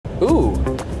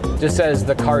just says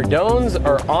the Cardones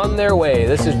are on their way.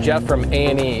 This is Jeff from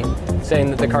A&E saying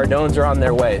that the Cardones are on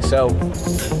their way. So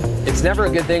it's never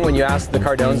a good thing when you ask the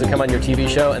Cardones to come on your TV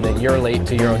show and then you're late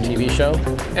to your own TV show.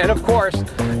 And of course,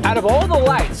 out of all the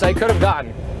lights I could have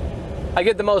gotten, I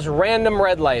get the most random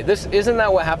red light. Isn't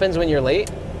that what happens when you're late?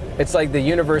 It's like the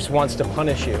universe wants to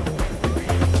punish you.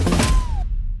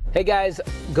 Hey guys,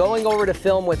 going over to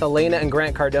film with Elena and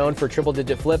Grant Cardone for Triple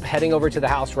Digit Flip, heading over to the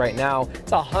house right now.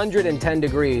 It's 110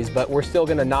 degrees, but we're still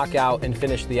gonna knock out and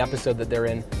finish the episode that they're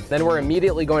in. Then we're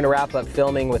immediately going to wrap up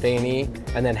filming with A&E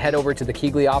and then head over to the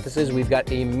Keighley offices. We've got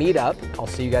a meetup. I'll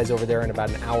see you guys over there in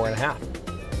about an hour and a half.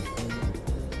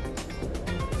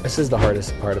 This is the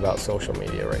hardest part about social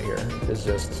media right here, is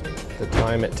just the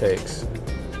time it takes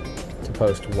to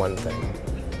post one thing.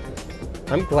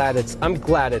 I'm glad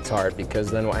it's hard,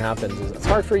 because then what happens is it's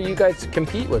hard for you guys to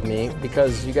compete with me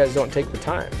because you guys don't take the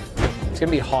time. It's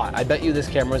gonna be hot. I bet you this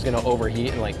camera is gonna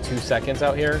overheat in like 2 seconds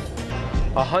out here.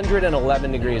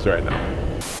 111 degrees right now.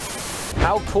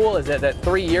 How cool is it that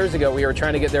 3 years ago we were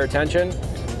trying to get their attention,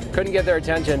 couldn't get their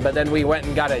attention, but then we went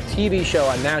and got a TV show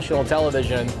on national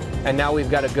television, and now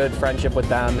we've got a good friendship with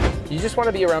them. You just want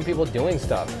to be around people doing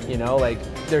stuff, you know? Like,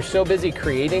 they're so busy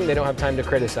creating, they don't have time to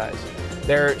criticize.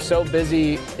 They're so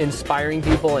busy inspiring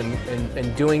people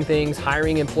and doing things,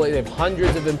 hiring employees. They have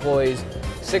hundreds of employees,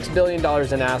 $6 billion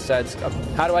in assets.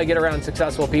 How do I get around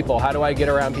successful people? How do I get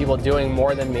around people doing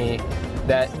more than me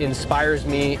that inspires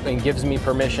me and gives me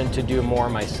permission to do more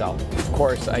myself? Of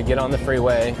course, I get on the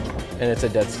freeway and it's a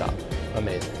dead stop.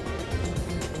 Amazing.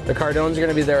 The Cardones are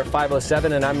gonna be there at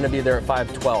 5:07 and I'm gonna be there at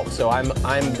 5:12. So I'm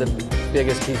the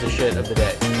biggest piece of shit of the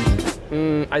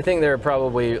day. I think they're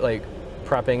probably like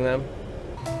prepping them.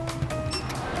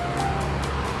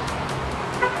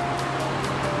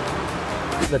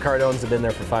 The Cardones have been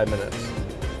there for 5 minutes.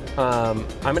 I'm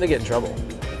gonna get in trouble.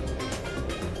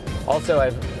 Also,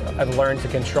 I've learned to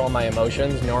control my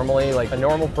emotions. Normally, like a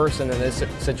normal person in this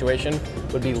situation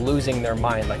would be losing their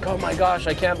mind. Like, oh my gosh,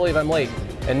 I can't believe I'm late.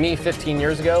 And me 15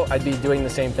 years ago, I'd be doing the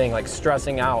same thing, like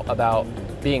stressing out about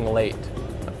being late.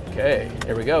 Okay,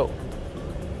 here we go.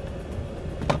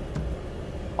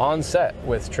 On set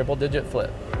with Triple Digit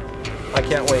Flip. I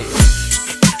can't wait.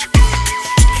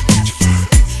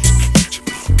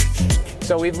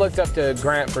 So we've looked up to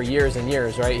Grant for years and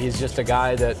years, right? He's just a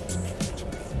guy that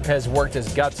has worked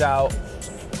his guts out,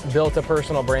 built a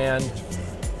personal brand,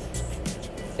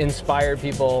 inspired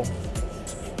people.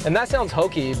 And that sounds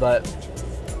hokey, but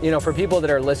you know, for people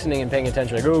that are listening and paying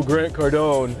attention, like, oh, Grant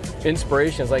Cardone,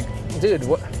 inspiration. It's like, dude,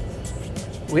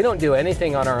 we don't do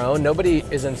anything on our own. Nobody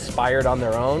is inspired on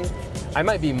their own. I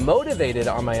might be motivated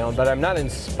on my own, but I'm not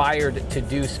inspired to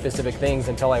do specific things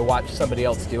until I watch somebody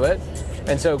else do it.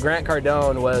 And so Grant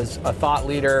Cardone was a thought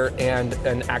leader and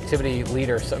an activity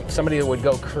leader, somebody that would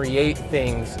go create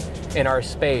things in our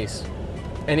space.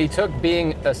 And he took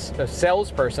being a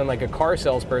salesperson, like a car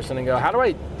salesperson, and go, how do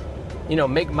I, you know,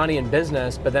 make money in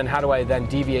business, but then how do I then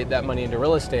deviate that money into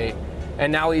real estate?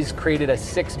 And now he's created a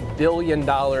 $6 billion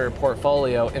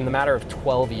portfolio in the matter of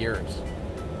 12 years.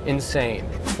 Insane.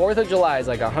 4th of July is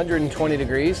like 120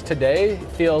 degrees. Today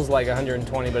feels like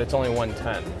 120, but it's only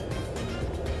 110.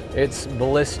 It's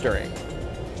blistering.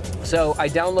 So I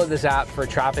download this app for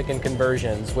traffic and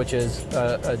conversions, which is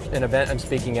an event I'm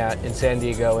speaking at in San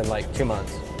Diego in like 2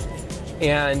 months.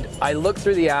 And I look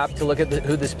through the app to look at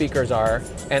who the speakers are,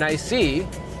 and I see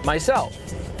myself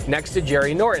next to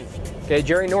Jerry Norton. Okay,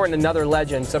 Jerry Norton, another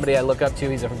legend, somebody I look up to.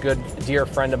 He's a good, dear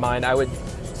friend of mine. I would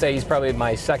say he's probably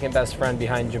my second best friend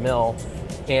behind Jamil.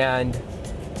 And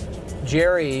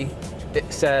Jerry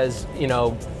says, you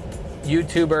know,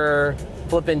 YouTuber,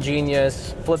 flipping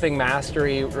genius, flipping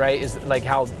mastery, right, is like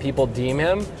how people deem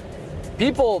him.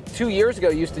 People 2 years ago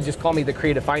used to just call me the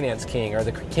creative finance king, or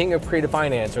the king of creative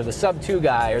finance, or the Subto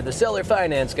guy, or the seller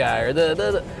finance guy, or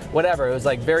the whatever. It was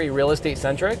like very real estate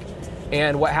centric.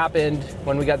 And what happened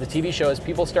when we got the TV show is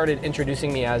people started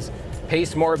introducing me as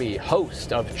Pace Morby,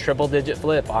 host of Triple Digit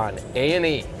Flip on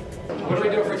A&E. What are we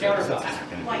doing for countertop?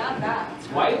 Not that.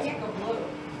 White? I can't go blue.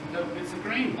 No, it's a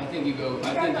green. I think you go.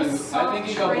 I think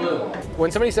you go blue.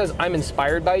 When somebody says I'm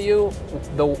inspired by you,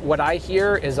 what I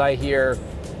hear is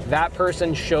that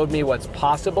person showed me what's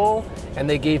possible, and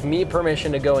they gave me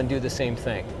permission to go and do the same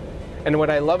thing. And what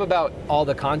I love about all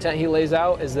the content he lays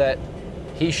out is that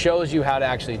he shows you how to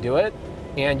actually do it,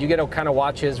 and you get to kind of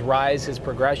watch his rise, his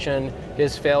progression,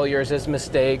 his failures, his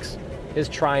mistakes, his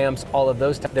triumphs, all of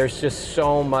those. There's just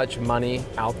so much money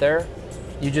out there.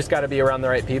 You just got to be around the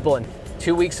right people. And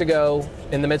 2 weeks ago,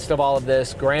 in the midst of all of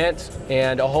this, Grant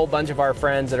and a whole bunch of our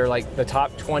friends that are like the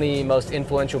top 20 most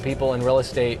influential people in real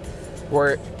estate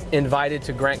were invited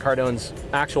to Grant Cardone's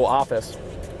actual office,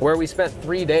 where we spent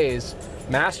 3 days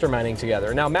masterminding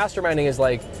together. Now, masterminding is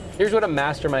like, here's what a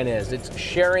mastermind is. It's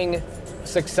sharing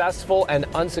successful and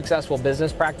unsuccessful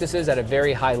business practices at a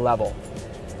very high level.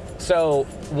 So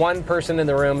one person in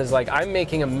the room is like, I'm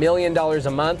making $1 million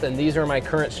a month and these are my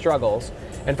current struggles.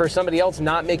 And for somebody else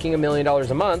not making $1 million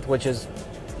a month, which has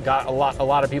got a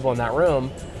lot of people in that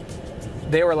room,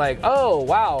 they were like, oh,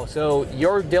 wow, so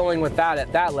you're dealing with that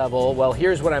at that level. Well,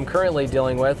 here's what I'm currently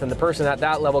dealing with. And the person at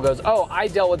that level goes, oh, I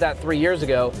dealt with that 3 years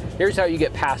ago. Here's how you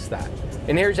get past that.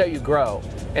 And here's how you grow.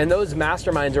 And those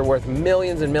masterminds are worth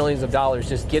millions and millions of dollars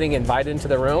just getting invited into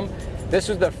the room. This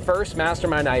was the first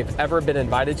mastermind I've ever been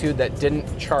invited to that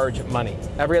didn't charge money.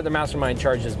 Every other mastermind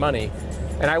charges money.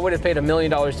 And I would have paid $1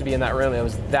 million to be in that room. It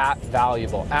was that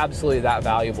valuable, absolutely that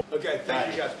valuable. Okay,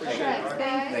 thank you guys. Appreciate it.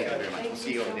 Thank you very much. We'll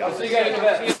see you over the office. See you guys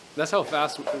in a bit. That's how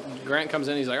fast Grant comes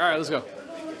in. He's like, all right, let's go.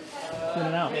 In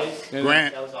and out.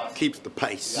 Grant keeps the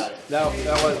pace. That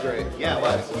was great. Yeah, it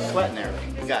was. Sweating there.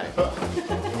 You got it.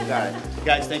 You got it.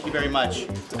 Guys, thank you very much.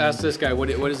 Ask this guy, what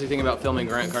does he think about filming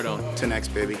Grant Cardone?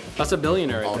 10X, baby. That's a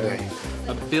billionaire All right there. day.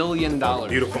 $1 billion.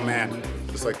 Beautiful man.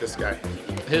 Just like this guy.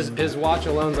 His watch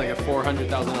alone's like a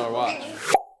 $400,000 watch.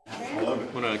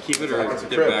 Want to keep it or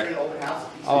give it back?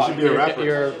 Oh, should be a rapper.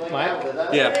 Your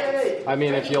mic? Yeah. I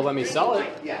mean, if you'll let me sell it.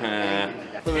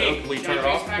 Will you turn it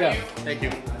off? Yeah. Thank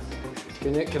you.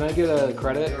 Can I get a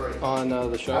credit on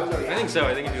the show? I think so.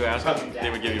 I think if you ask them, they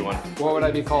would give you one. What would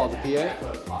I be called? The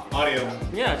PA? Audio.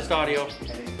 Yeah, just audio.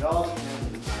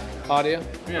 Audio?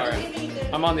 Yeah. All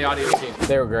right. I'm on the audio team.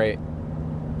 They were great.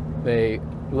 They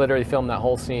literally filmed that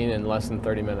whole scene in less than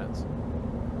 30 minutes.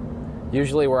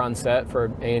 Usually we're on set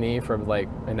for A&E for like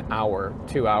an hour,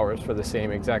 2 hours for the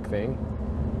same exact thing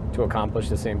to accomplish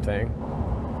the same thing.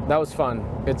 That was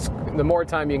fun. It's the more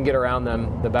time you can get around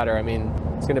them, the better. I mean,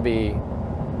 it's going to be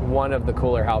one of the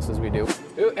cooler houses we do.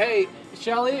 Ooh, hey,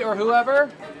 Shelly or whoever,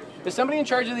 is somebody in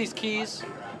charge of these keys?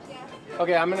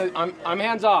 Okay, I'm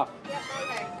hands off.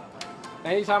 Okay.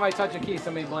 Anytime I touch a key,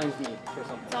 somebody blames me for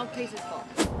something. It's all cases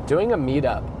fault. Doing a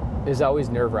meetup is always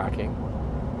nerve-wracking.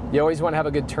 You always want to have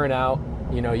a good turnout.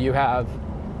 You know, you have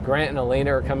Grant and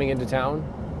Elena are coming into town.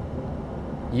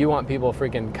 You want people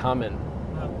freaking coming.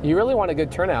 You really want a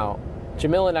good turnout.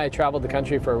 Jamil and I traveled the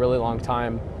country for a really long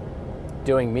time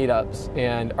doing meetups,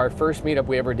 and our first meetup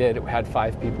we ever did had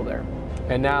 5 people there.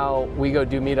 And now we go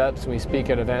do meetups and we speak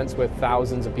at events with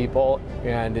thousands of people,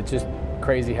 and it's just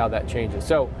crazy how that changes.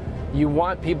 So you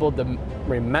want people to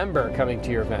remember coming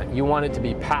to your event. You want it to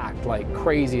be packed like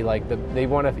crazy, like you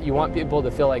want people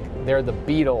to feel like they're the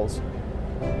Beatles.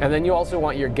 And then you also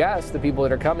want your guests, the people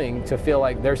that are coming, to feel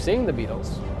like they're seeing the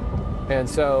Beatles. And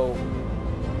so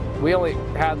we only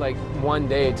had like 1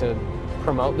 day to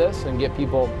promote this and get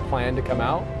people planned to come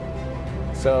out.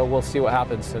 So we'll see what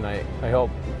happens tonight. I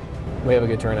hope we have a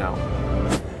good turnout.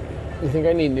 You think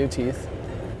I need new teeth?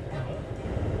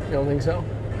 You don't think so?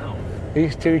 No.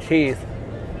 These 2 teeth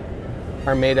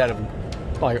are made out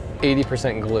of like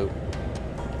 80% glue.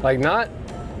 Like not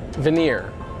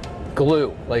veneer,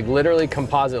 glue, like literally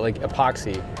composite, like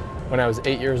epoxy. When I was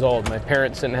 8 years old, my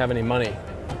parents didn't have any money.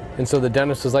 And so the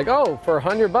dentist was like, oh, for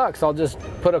 $100, I'll just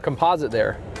put a composite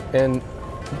there. And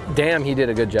damn, he did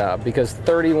a good job, because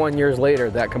 31 years later,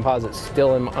 that composite's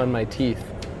still on my teeth.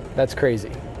 That's crazy.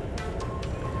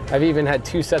 I've even had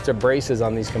 2 sets of braces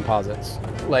on these composites.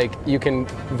 Like, you can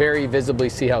very visibly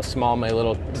see how small my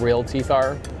little real teeth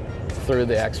are through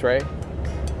the x-ray.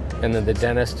 And then the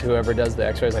dentist, whoever does the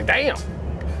x-ray, is like, damn!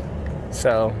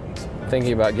 So,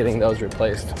 thinking about getting those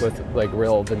replaced with like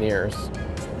real veneers.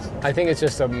 I think it's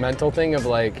just a mental thing of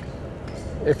like,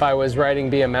 if I was riding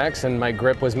BMX and my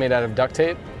grip was made out of duct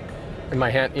tape, and my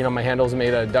hand, you know, my handle's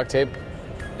made out of duct tape,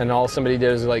 and all somebody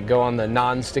did is like go on the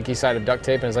non-sticky side of duct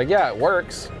tape, and it's like, yeah, it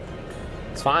works,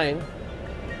 it's fine.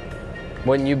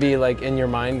 Wouldn't you be like in your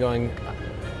mind going,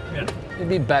 yeah, it'd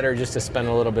be better just to spend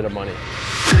a little bit of money.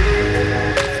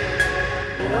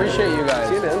 Appreciate you guys.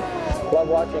 See you, man. Love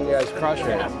watching you guys crush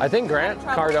it. I think Grant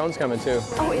Cardone's coming too.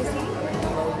 Oh, is he?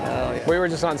 We were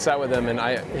just on set with him, and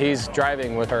he's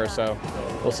driving with her, so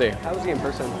we'll see. How was he in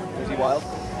person? Was he wild?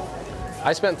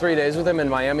 I spent 3 days with him in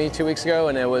Miami 2 weeks ago,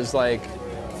 and it was like,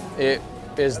 it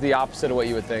is the opposite of what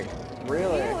you would think.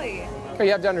 Really?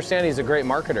 You have to understand he's a great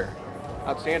marketer.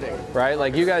 Outstanding. Right?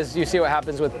 Like you guys, you see what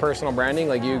happens with personal branding.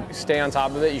 Like you stay on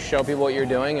top of it, you show people what you're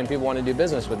doing, and people want to do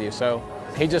business with you. So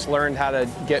he just learned how to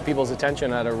get people's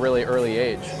attention at a really early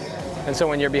age. And so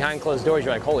when you're behind closed doors,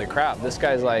 you're like, holy crap, this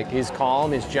guy's like, he's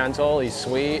calm, he's gentle, he's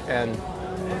sweet, and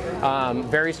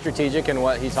very strategic in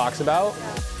what he talks about.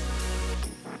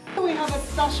 We have a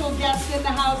special guest in the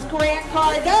house, Grant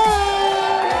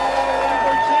Cardone.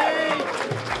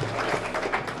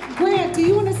 Grant, do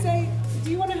you want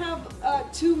to have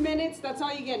 2 minutes? That's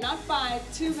all you get, not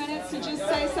 5. 2 minutes to just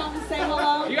say something, say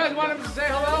hello. You guys want him to say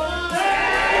hello?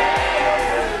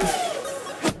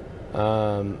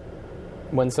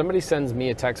 When somebody sends me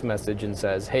a text message and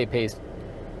says, "Hey, Pace,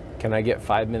 can I get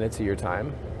 5 minutes of your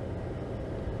time?"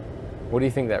 What do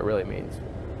you think that really means?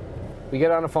 We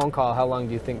get on a phone call. How long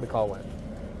do you think the call went?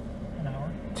 An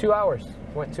hour. 2 hours.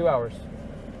 Went 2 hours.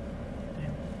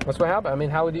 That's what happened. I mean,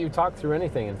 how would you talk through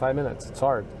anything in 5 minutes? It's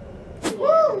hard.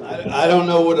 I don't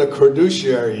know what a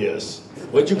fiduciary is.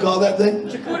 What'd you call that thing?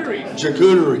 Charcuterie.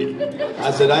 Charcuterie.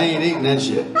 I said, I ain't eating that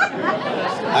shit.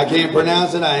 I can't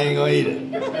pronounce it, I ain't gonna eat it.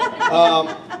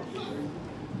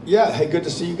 Yeah, hey, good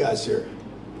to see you guys here.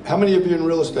 How many of you in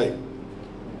real estate?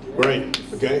 Great,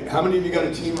 okay. How many of you got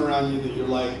a team around you that you're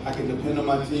like, I can depend on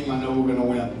my team, I know we're gonna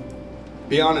win?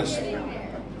 Be honest.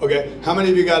 Okay, how many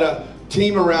of you got a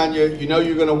team around you, you know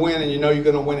you're gonna win and you know you're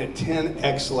gonna win at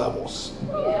 10x levels?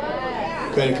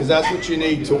 Okay, because that's what you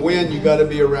need. To win, you gotta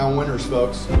be around winners,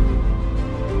 folks.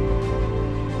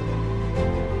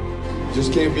 You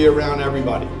just can't be around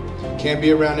everybody. Can't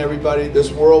be around everybody.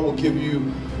 This world will give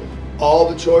you all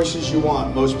the choices you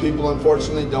want. Most people,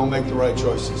 unfortunately, don't make the right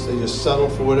choices. They just settle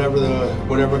for whatever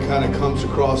kind of comes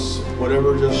across,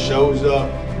 whatever just shows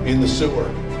up in the sewer.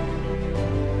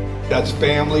 That's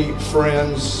family,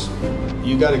 friends.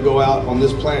 You got to go out on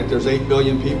this planet. There's 8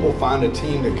 billion people. Find a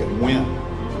team that can win.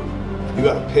 You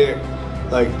got to pick.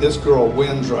 Like this girl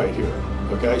wins right here.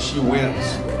 Okay, she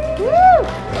wins.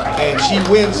 And she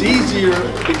wins easier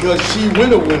because she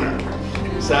win a winner.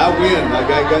 So I win.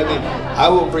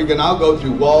 I'll go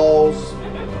through walls,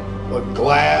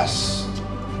 glass,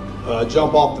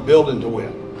 jump off the building to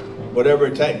win. Whatever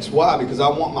it takes. Why? Because I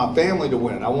want my family to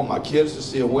win. I want my kids to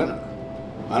see a winner.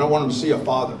 I don't want them to see a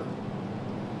father.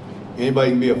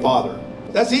 Anybody can be a father.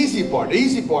 That's the easy part. The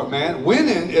easy part, man.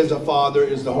 Winning as a father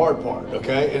is the hard part,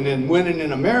 okay? And then winning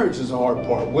in a marriage is the hard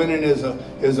part. Winning as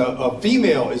a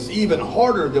female is even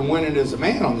harder than winning as a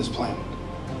man on this planet.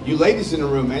 You ladies in the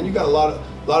room, man, you got a lot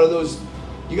of those.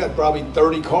 You got probably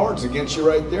 30 cards against you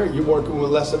right there. You're working with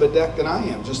less of a deck than I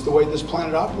am, just the way this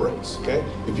planet operates, okay?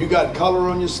 If you got color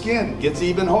on your skin, it gets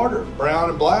even harder. Brown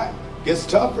and black gets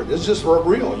tougher. This is just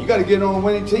real. You got to get on a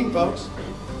winning team, folks.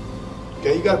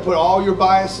 Okay, you got to put all your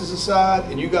biases aside,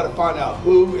 and you got to find out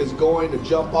who is going to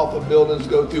jump off of buildings,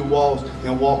 go through walls,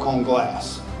 and walk on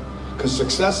glass. Because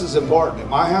success is important. At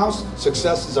my house,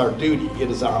 success is our duty.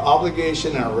 It is our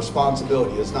obligation and our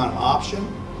responsibility. It's not an option.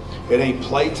 It ain't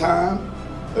playtime.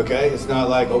 Okay, it's not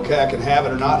like, okay, I can have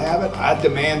it or not have it. I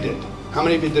demand it. How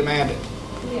many of you demand it?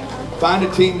 Yeah. Find a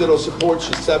team that'll support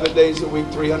you 7 days a week,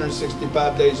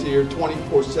 365 days a year,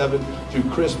 24/7 through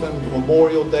Christmas,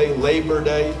 Memorial Day, Labor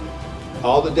Day.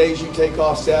 All the days you take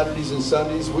off, Saturdays and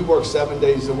Sundays, we work 7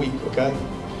 days a week, okay?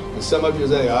 And some of you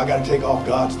say, I got to take off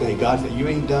God's day. God's day. You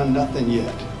ain't done nothing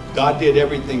yet. God did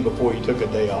everything before you took a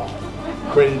day off.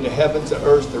 Created the heavens, the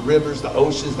earth, the rivers, the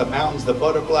oceans, the mountains, the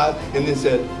butterflies, and then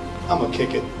said, I'm going to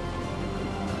kick it.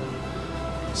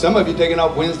 Some of you taking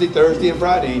off Wednesday, Thursday, and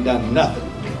Friday ain't done nothing.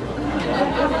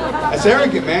 That's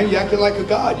arrogant, man. You acting like a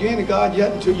God. You ain't a God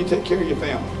yet until you take care of your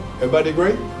family. Everybody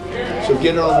agree? So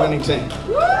get on a winning team.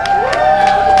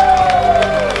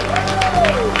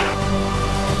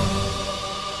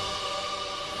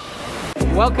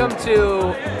 Welcome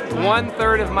to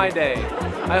 1/3 of my day.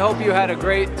 I hope you had a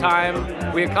great time.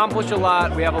 We accomplished a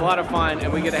lot, we have a lot of fun,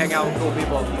 and we get to hang out with cool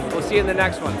people. We'll see you in the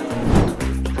next one.